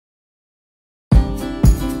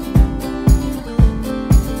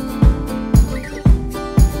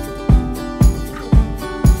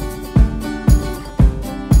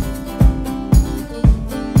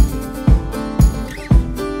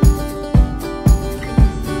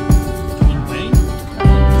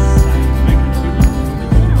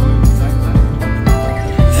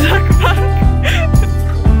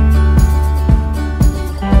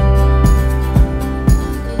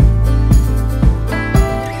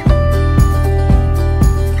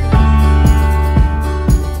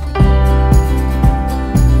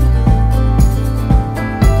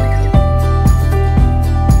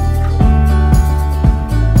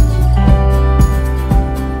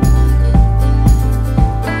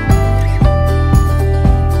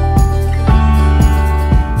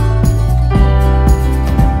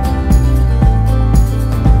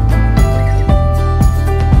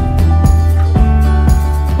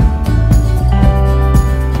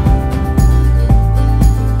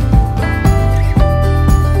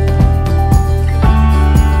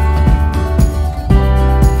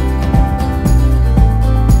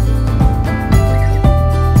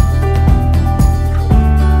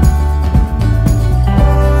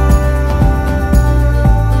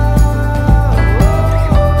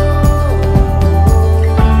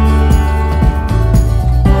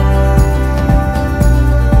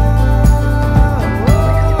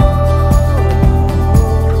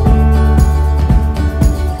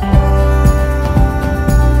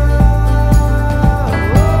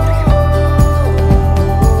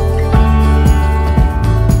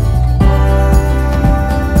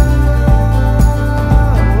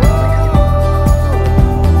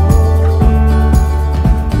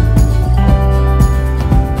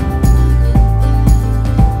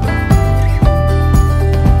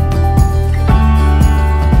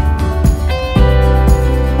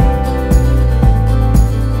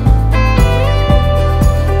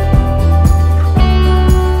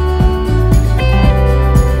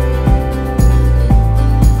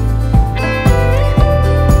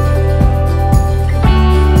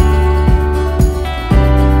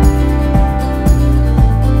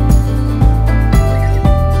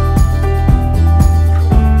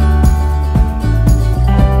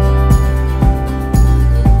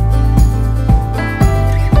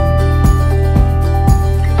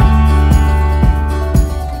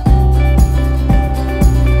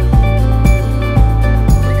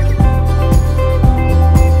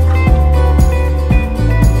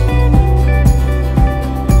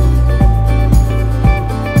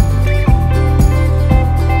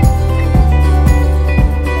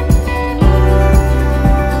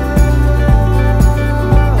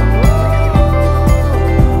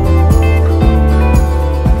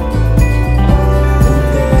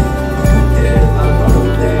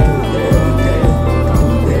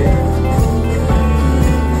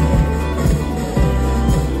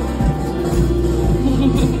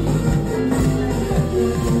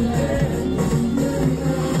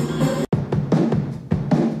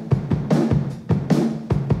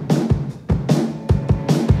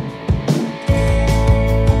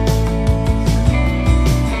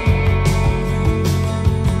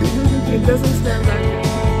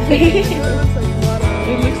looks like water.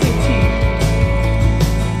 It looks like tea.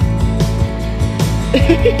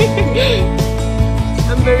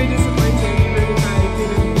 I'm very disappointed that I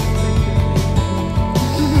didn't expect it.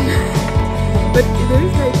 But there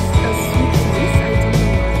is like a sweet taste, I don't know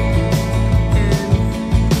why.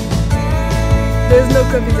 And there's no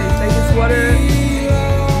coffee taste, like it's water,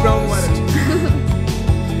 brown water.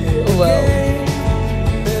 Well.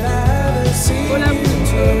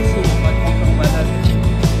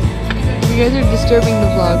 You guys are disturbing the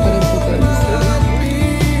vlog, but it's okay.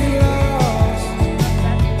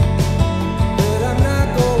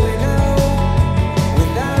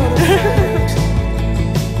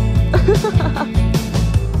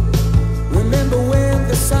 Remember when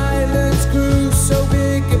the silence grew so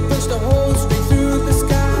big it pushed a hole straight through the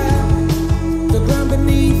sky? The ground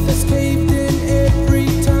beneath us caved in every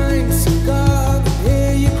time. So God,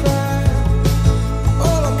 hear you cry.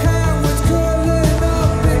 All our kind was curling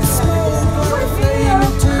up in smoke like a flame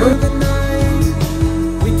into the night.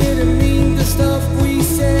 We didn't mean the stuff we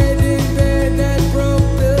said in bed that broke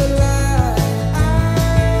the lie.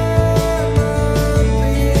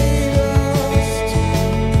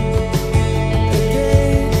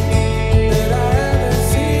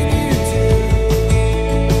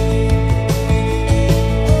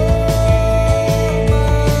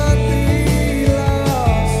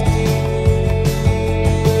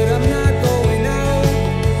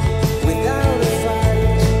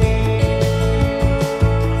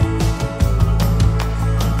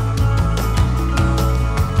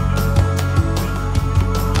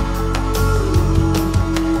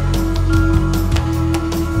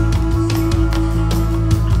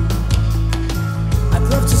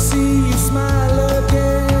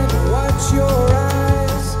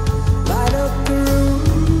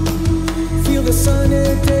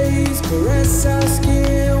 Caress our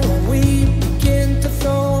skin when we begin to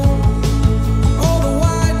thaw. All the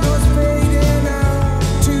white noise fading out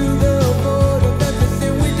to the void of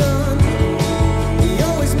everything we've done. We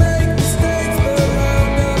always make mistakes, but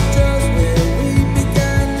round up just where we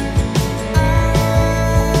began. I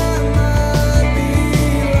might be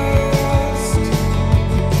lost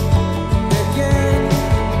again,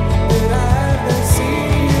 but I haven't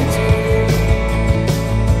seen you too.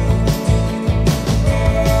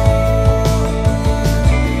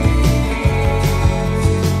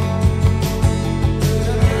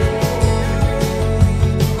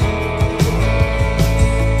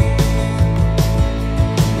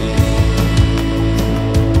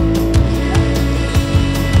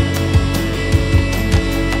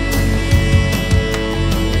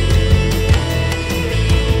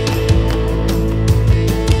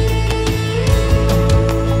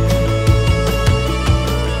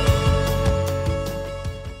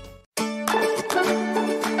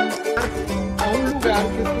 A un lugar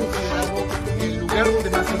que es considerado el lugar donde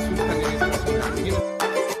más se asustan en esta ciudad.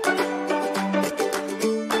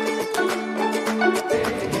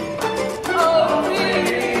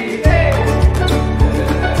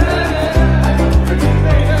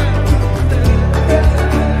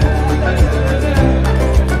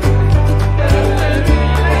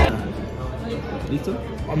 ¿Listo?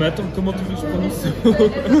 Oh, mais attends, comment tu veux que je prononce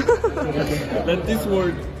That this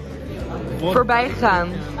word. Voorbij gegaan.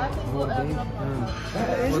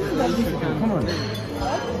 Come on.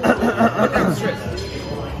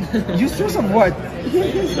 You stress of what?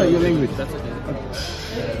 Your language.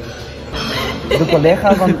 De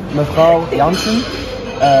collega van mevrouw Jansen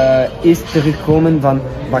is teruggekomen van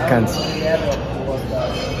vakantie.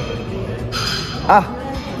 Ah,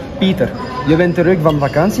 Pieter, je bent terug van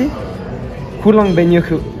vakantie? Hoe lang ben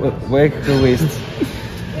je weg geweest?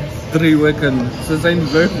 3 weken. Ze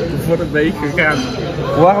zijn weg voorbij gegaan.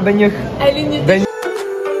 Waar ben je?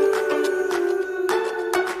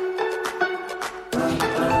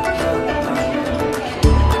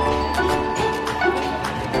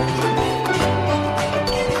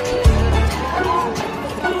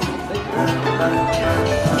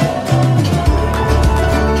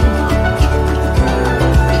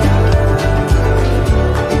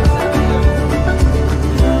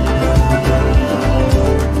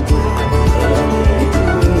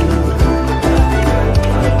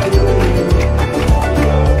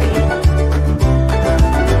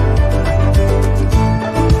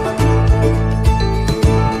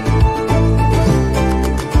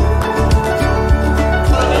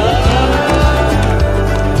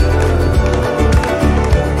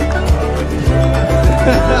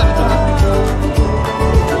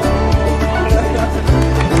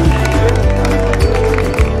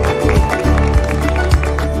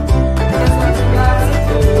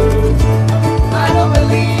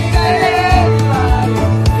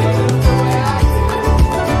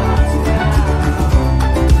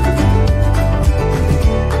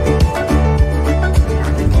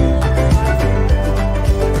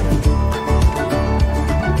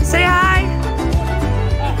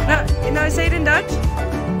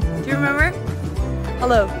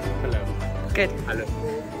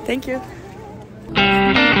 Thank you.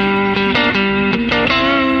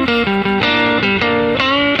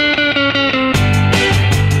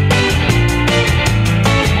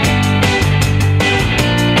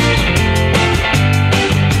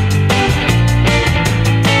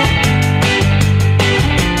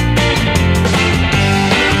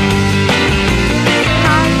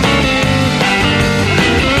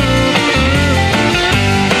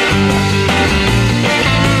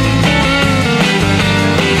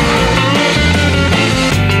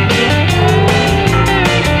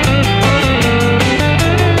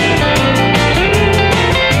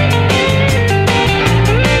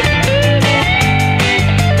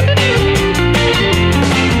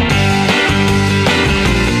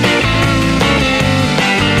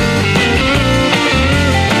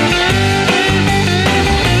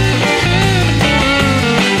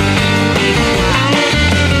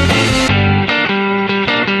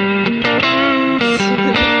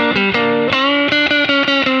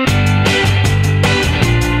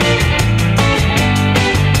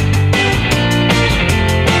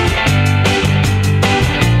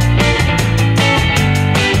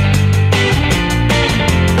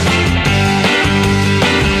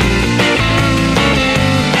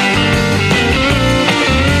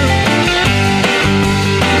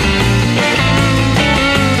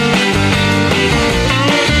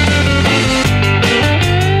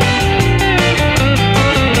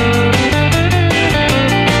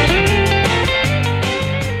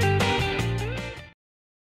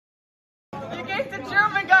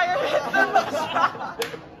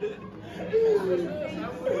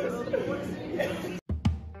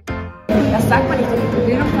 Das sagt man nicht, ich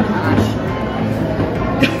probiere doch von Arsch.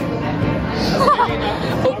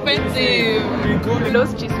 Offensive. Los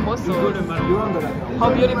chismosos. How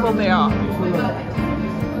beautiful they are.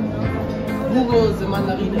 Hugo the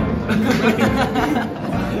Mandarine.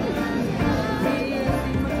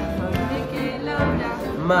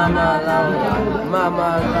 Mama Laura, Mama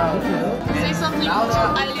Laura. Say something to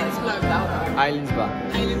Eileen's Vlog. Islands Bar.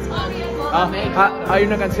 Eileen's Vlog. Hay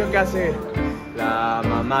una canción que hace la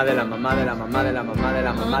mamá de la mamá de la mamá de la mamá de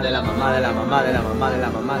la mamá de la mamá de la mamá de la mamá de la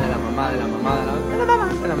mamá de la mamá de la mamá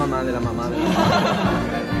de la mamá de la mamá de la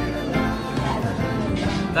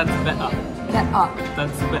That's better. That up.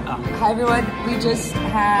 That's better. Hi everyone, we just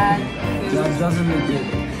had. That doesn't look good.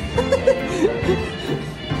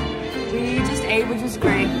 We just ate, which was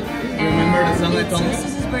great. Remember the song I told This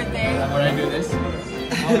is his birthday. When I do this?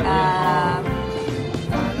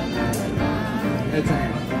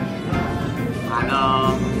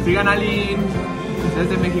 Ano, sigan a Lynn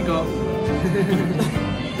desde México.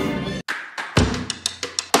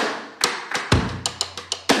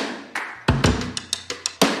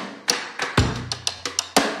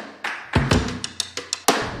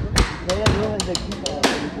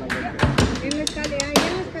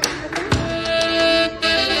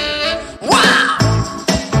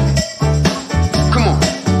 Come on,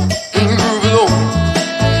 move along.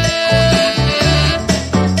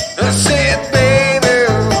 I said, baby,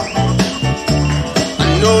 I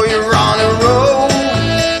know you're on a roll.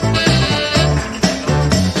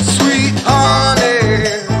 Sweet honey,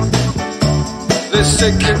 let's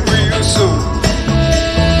take it real slow.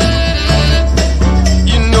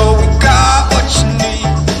 You know we got what you need,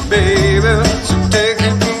 baby, so take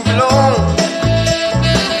it, move along.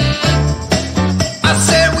 I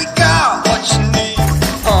said we got what you need,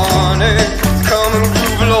 honey. Come and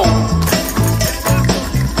groove along.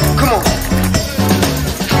 Come on.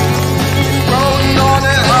 Rolling on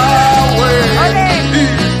the highway.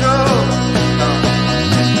 You know.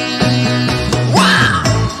 Wow.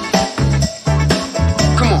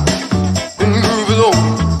 Come on.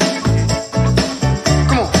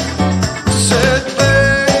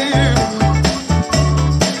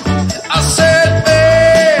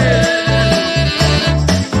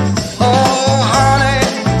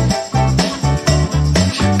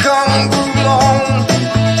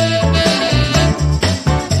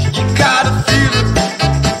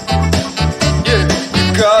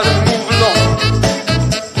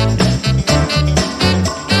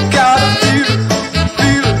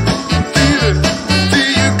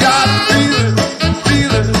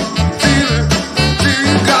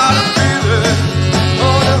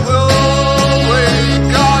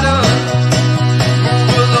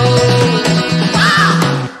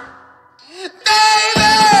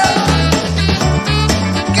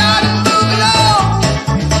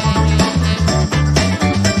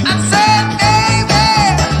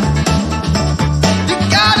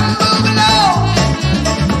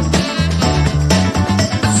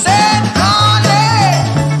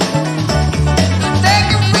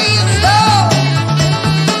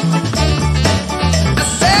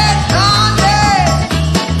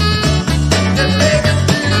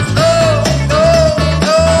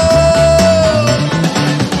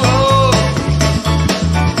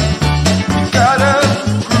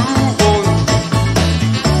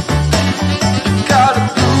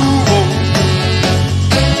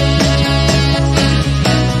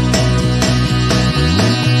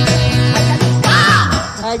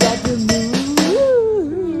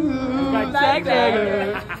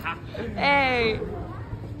 great.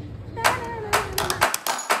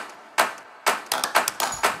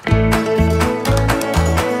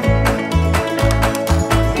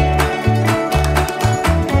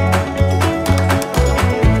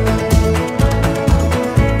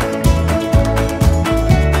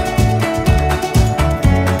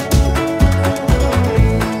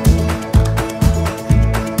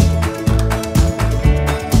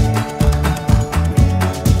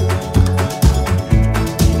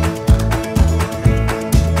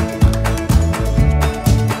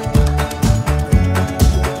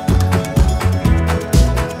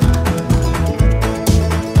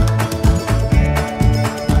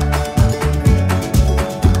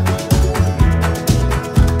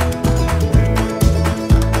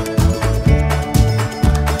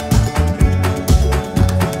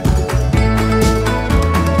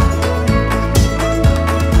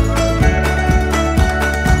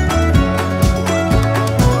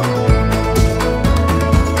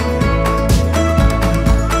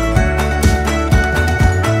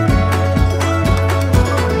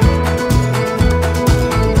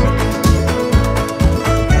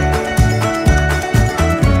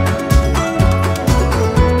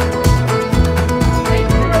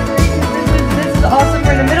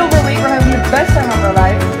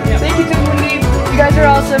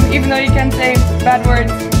 Even though you can't say bad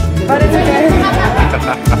words, but it's okay.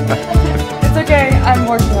 It's okay, I'm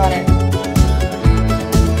working on it.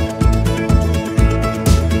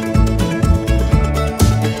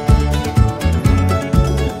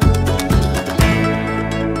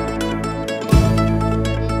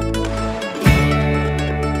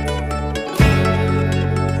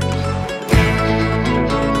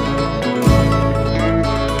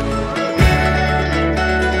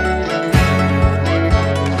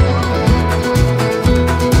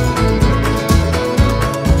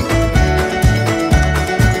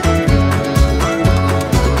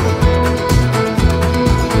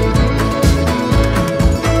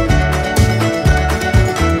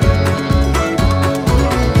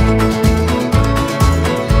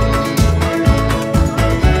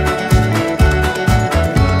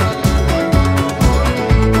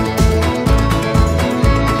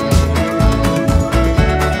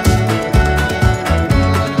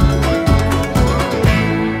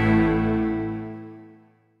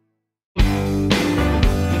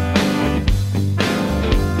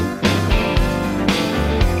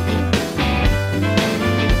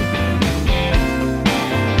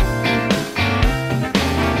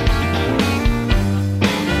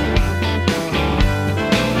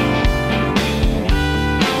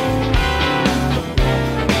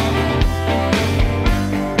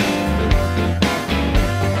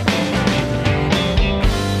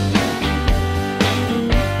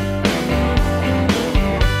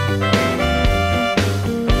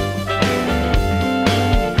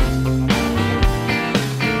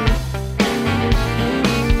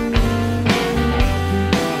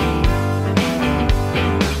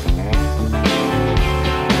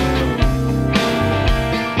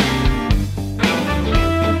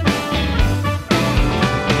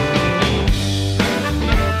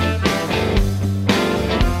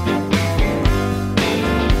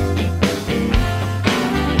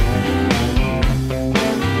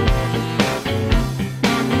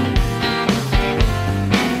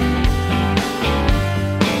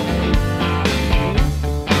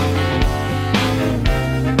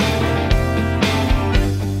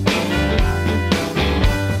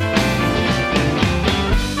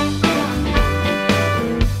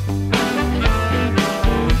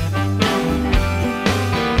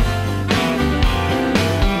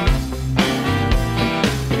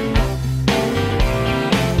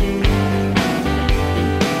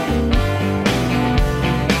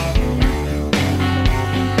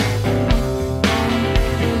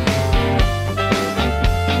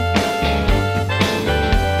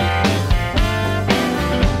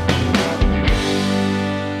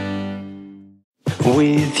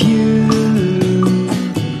 With you,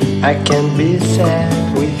 I can't be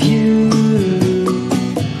sad with you.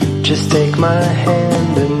 Just take my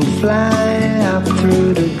hand and fly up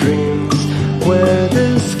through the dreams where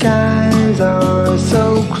the skies are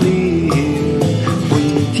so clear.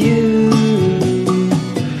 With you,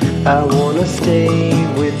 I wanna stay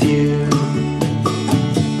with you.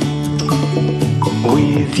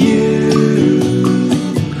 With you,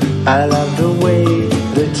 I love the way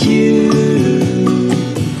that you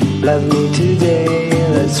love me today.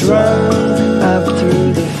 Let's run up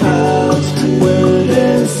through the fields where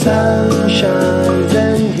the sun shines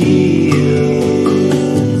and heals.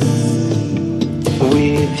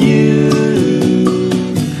 With you,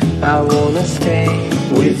 I wanna stay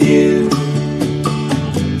with you.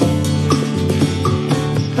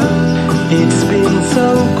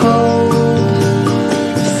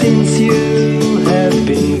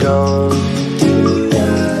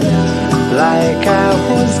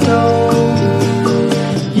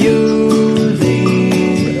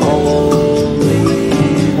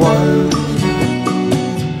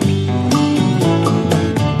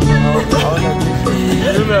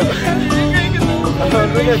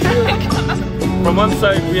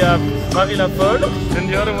 Marie La Folle. And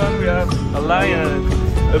the other one we have a lion,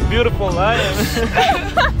 a beautiful lion.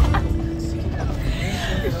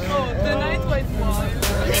 Oh, the night white wall.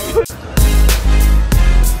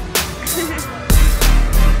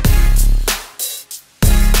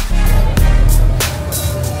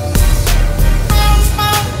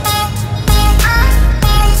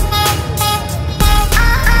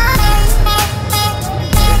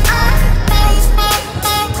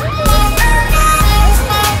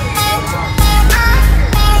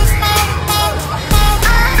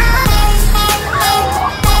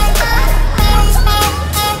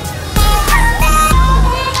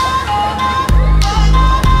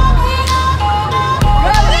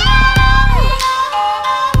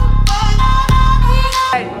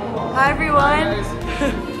 Hi everyone!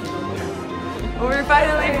 We're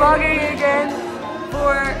finally vlogging again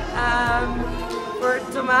for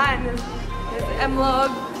Thomas and his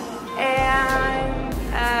M-Log, and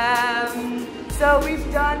so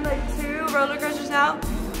we've done like 2 roller coasters now.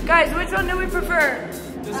 Guys, which one do we prefer?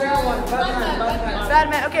 The second one, Batman.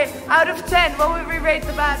 Batman. Okay, out of 10, what would we rate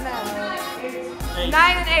the Batman?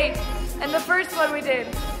 9 and 8. And the first one we did?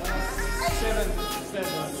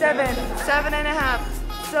 7 and a half.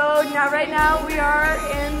 So now, right now, we are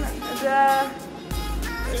in the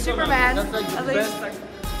Superman. That's like the At least. best. Like,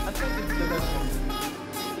 I think it's the best one.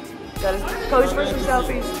 Gotta pose for some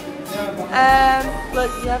selfies.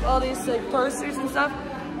 Look, you have all these like posters and stuff.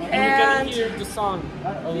 And you can hear the song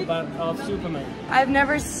of Superman. I've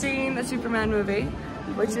never seen a Superman movie,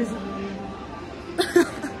 which is.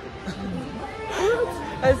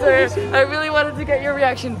 I'm sorry, I really wanted to get your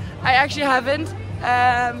reaction. I actually haven't.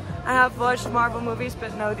 I have watched Marvel movies,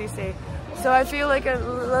 but no DC. So I feel like a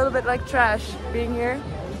little bit like trash being here.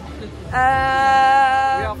 We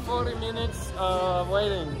have 40 minutes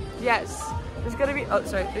waiting. Yes, there's gonna be. Oh,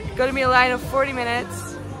 sorry. There's gonna be a line of 40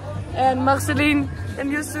 minutes, and Marceline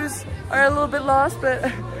and Justus are a little bit lost, but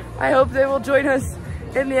I hope they will join us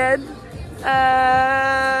in the end.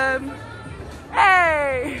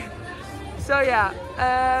 Hey! So yeah,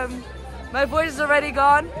 my voice is already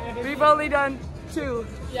gone. We've only done 2.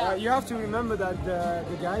 You have to remember that the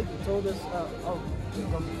guy told us.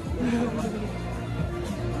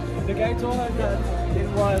 The guy told us that it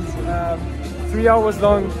was 3 hours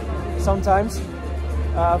long sometimes.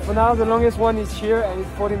 For now, the longest one is here and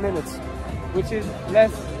it's 40 minutes, which is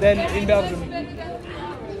less than in Belgium.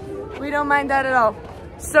 We don't mind that at all.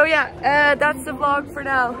 So yeah, that's the vlog for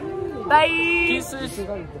now. Bye! Kisses.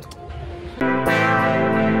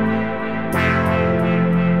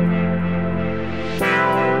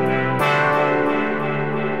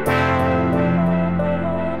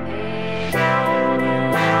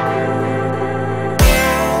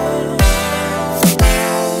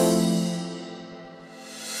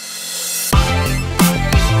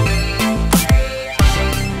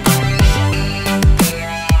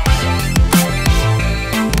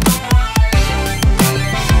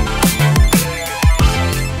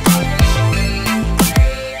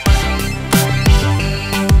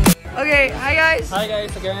 Hi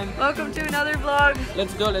guys again. Welcome to another vlog.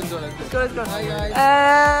 Let's go. Let's go. Hi guys.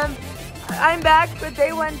 I'm back, but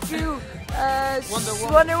they went to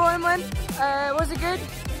Wonder Woman. Was it good?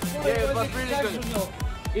 Yeah, it was really good.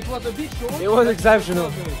 It was a bit short. It was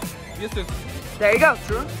exceptional. Yes, yes. There you go.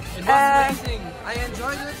 It was amazing. I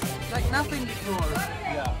enjoyed it like nothing before.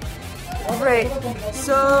 Great.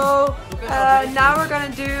 So now we're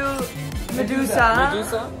gonna do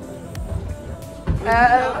Medusa.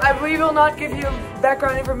 We will not give you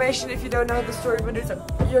background information if you don't know the story of Medusa.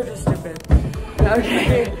 You're just stupid.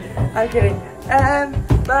 Okay, I'm kidding.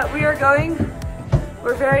 But we are going.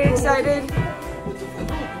 We're very excited.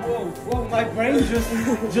 Whoa, my brain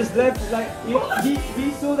just left. Like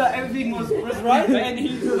he saw that everything was right, and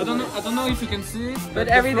he. I don't know if you can see it, But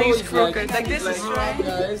everything's crooked. Like this is straight.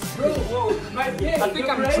 Guys. Bro, whoa, I think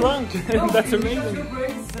I'm drunk. That's amazing. Your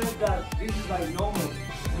brain said that this is like normal.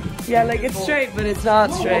 Yeah, like it's straight, but it's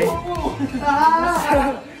not straight.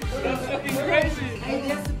 That's fucking crazy.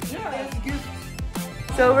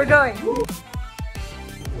 So we're going.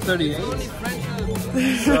 38.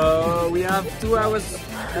 So we have 2 hours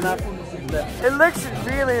and a half left. It looks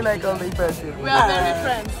really like only friendship. We are very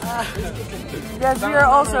friends. Yes, we are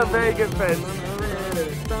also very good friends.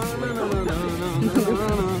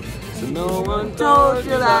 So no one Told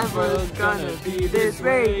you life was gonna be this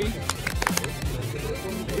way.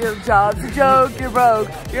 Your job's a joke, you're broke,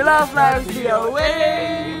 your love life's the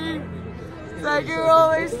away. It's like you're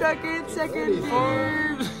always stuck in second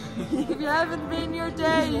gear. If you haven't been your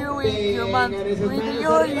day, your week, your month, maybe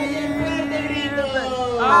your year. But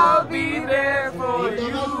I'll be there for you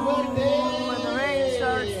when the rain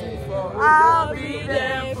starts to fall. I'll be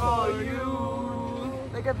there for you.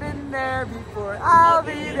 Like I've been there before. I'll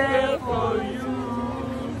be there for you.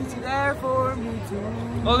 'Cause you're there for me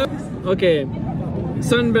too. Okay,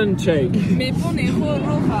 sunburn shake. Me pone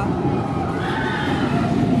roja.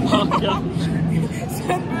 Oh god.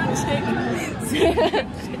 Sunburn shake.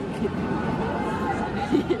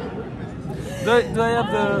 Do I have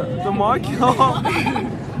the mark?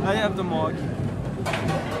 I have the mark.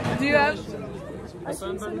 Do you have? A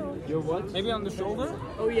sunburn? Your what? Maybe on the shoulder?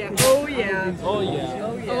 Oh yeah. Oh yeah. Oh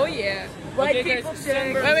yeah. Oh yeah. White Okay, people guys, shake.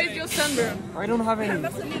 sunburn Wait, your sunburn. I don't have any.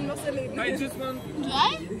 I just want. Do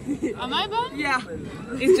I? Am I bad? Yeah.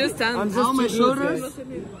 It's just tan. I'm just my shoulders. No,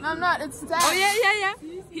 I'm not. It's that. Oh yeah.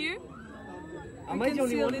 Here. Am I the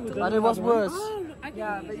only one who But it was worse.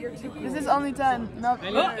 Yeah, but you're too. This is only 10. No.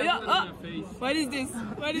 What is this?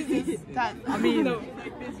 What is this? 10. I mean,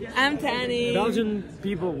 I'm tanning. Belgian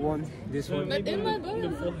people want this one. But in my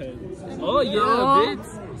book. Oh yeah, a bit.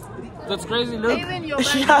 That's crazy. Look. Even your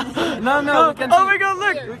back. No, we can Oh my god,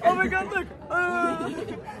 look! Oh my god, look!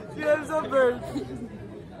 You have sunburn.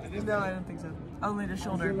 No, I don't think so. Only the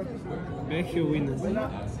shoulder. Make you win.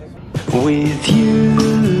 With you,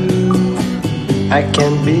 I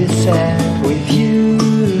can be sad with you.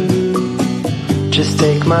 Just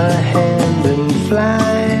take my hand and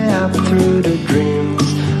fly up through the dreams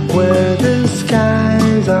where the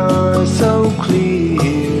skies are so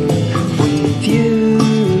clear. With you,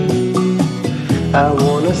 I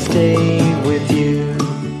wanna stay with you.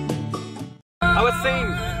 I was saying,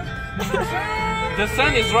 the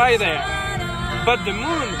sun is right there, but the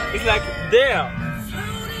moon is like there.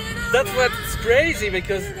 That's what's crazy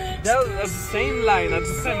because they're at the same line, at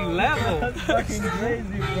the same level. That's fucking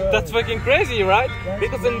crazy, bro. That's fucking crazy, right?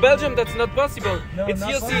 Because in Belgium that's not possible. It's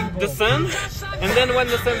you see the sun, and then when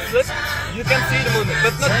the sun slips, you can see the moon,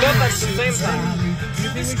 but not both at the same time. Do you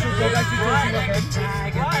think we should go back to Turkey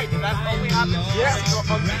again? Why? That's only happened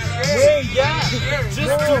Yeah,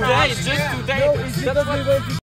 just today. That's what